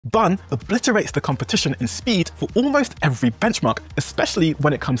Bun obliterates the competition in speed for almost every benchmark, especially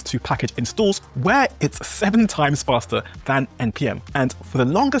when it comes to package installs, where it's 7 times faster than NPM. And for the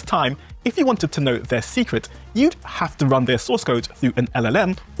longest time, if you wanted to know their secret, you'd have to run their source code through an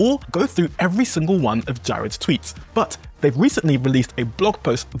LLM or go through every single one of Jared's tweets. But they've recently released a blog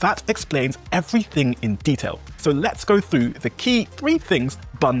post that explains everything in detail. So let's go through the key 3 things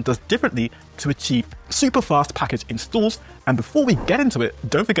Bun does differently to achieve super fast package installs. And before we get into it,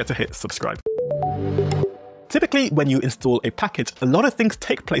 don't forget to hit subscribe. Typically, when you install a package, a lot of things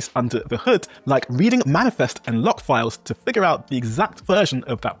take place under the hood, like reading manifest and lock files to figure out the exact version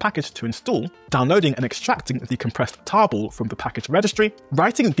of that package to install, downloading and extracting the compressed tarball from the package registry,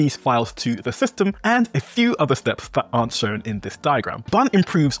 writing these files to the system, and a few other steps that aren't shown in this diagram. Bun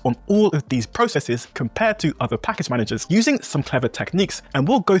improves on all of these processes compared to other package managers using some clever techniques, and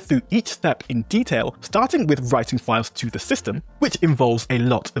we'll go through each step in detail, starting with writing files to the system, which involves a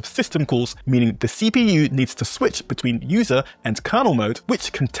lot of system calls, meaning the CPU needs to switch between user and kernel mode,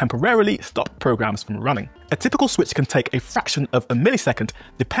 which can temporarily stop programs from running. A typical switch can take a fraction of a millisecond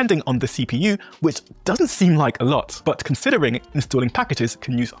depending on the CPU, which doesn't seem like a lot, but considering installing packages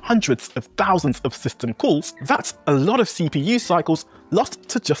can use hundreds of thousands of system calls, that's a lot of CPU cycles lost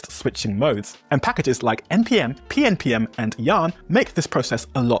to just switching modes. And packages like NPM, PNPM, and Yarn make this process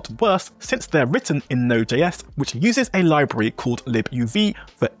a lot worse since they're written in Node.js, which uses a library called libuv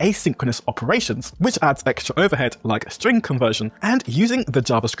for asynchronous operations, which adds extra overhead like string conversion and using the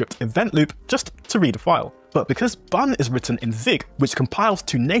JavaScript event loop just to read a file. But because Bun is written in Zig, which compiles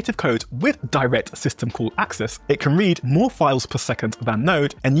to native code with direct system call access, it can read more files per second than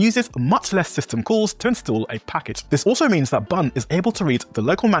Node and uses much less system calls to install a package. This also means that Bun is able to read the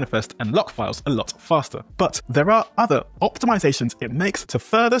local manifest and lock files a lot faster. But there are other optimizations it makes to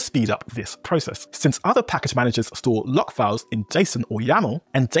further speed up this process. Since other package managers store lock files in JSON or YAML,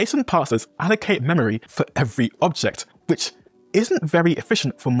 and JSON parsers allocate memory for every object, which isn't very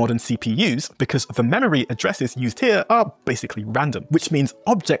efficient for modern CPUs because the memory addresses used here are basically random, which means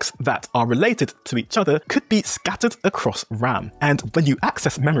objects that are related to each other could be scattered across RAM. And when you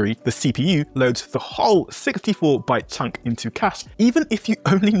access memory, the CPU loads the whole 64-byte chunk into cache, even if you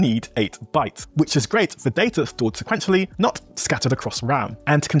only need 8 bytes, which is great for data stored sequentially, not scattered across RAM.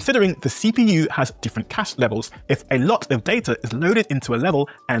 And considering the CPU has different cache levels, if a lot of data is loaded into a level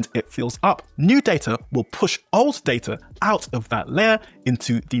and it fills up, new data will push old data out of that layer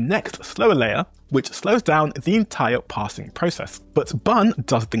into the next slower layer, which slows down the entire parsing process. But Bun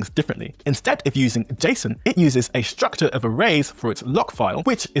does things differently. Instead of using JSON, it uses a structure of arrays for its lock file,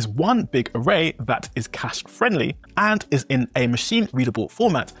 which is one big array that is cache friendly and is in a machine readable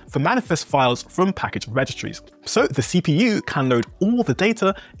format for manifest files from package registries. So the CPU can load all the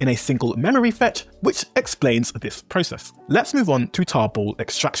data in a single memory fetch, which explains this process. Let's move on to tarball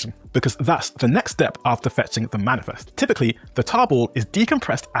extraction, because that's the next step after fetching the manifest. Typically, the tarball is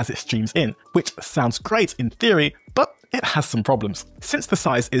decompressed as it streams in, which sounds great in theory, but it has some problems. Since the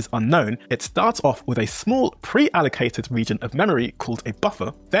size is unknown, it starts off with a small pre-allocated region of memory called a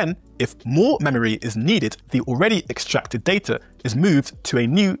buffer. Then, if more memory is needed, the already extracted data is moved to a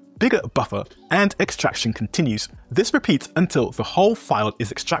new, bigger buffer, and extraction continues. This repeats until the whole file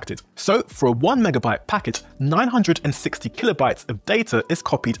is extracted. So for a 1 megabyte package, 960 kilobytes of data is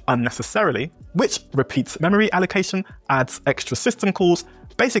copied unnecessarily, which repeats memory allocation, adds extra system calls,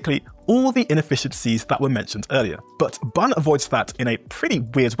 basically all the inefficiencies that were mentioned earlier. But Bun avoids that in a pretty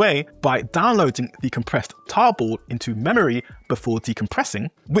weird way by downloading the compressed tarball into memory before decompressing,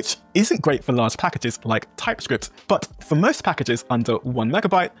 which isn't great for large packages like TypeScript, but for most packages under 1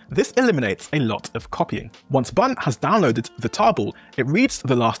 megabyte, this eliminates a lot of copying. Once Bun has downloaded the tarball, it reads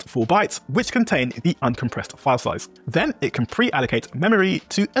the last 4 bytes, which contain the uncompressed file size. Then it can pre-allocate memory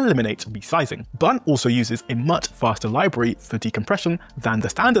to eliminate resizing. Bun also uses a much faster library for decompression than the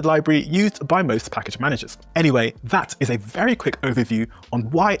standard library used by most package managers. Anyway, that is a very quick overview on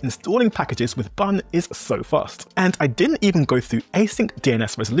why installing packages with Bun is so fast. And I didn't even go through async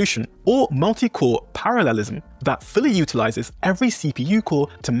DNS resolution or multi-core parallelism that fully utilizes every CPU core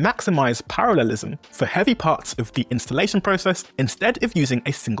to maximize parallelism for heavy parts of the installation process instead of using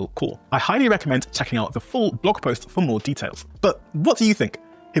a single core. I highly recommend checking out the full blog post for more details. But what do you think?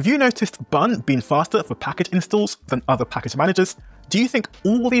 Have you noticed Bun being faster for package installs than other package managers? Do you think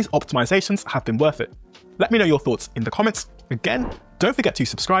all these optimizations have been worth it? Let me know your thoughts in the comments. Again, don't forget to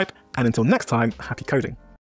subscribe, and until next time, happy coding.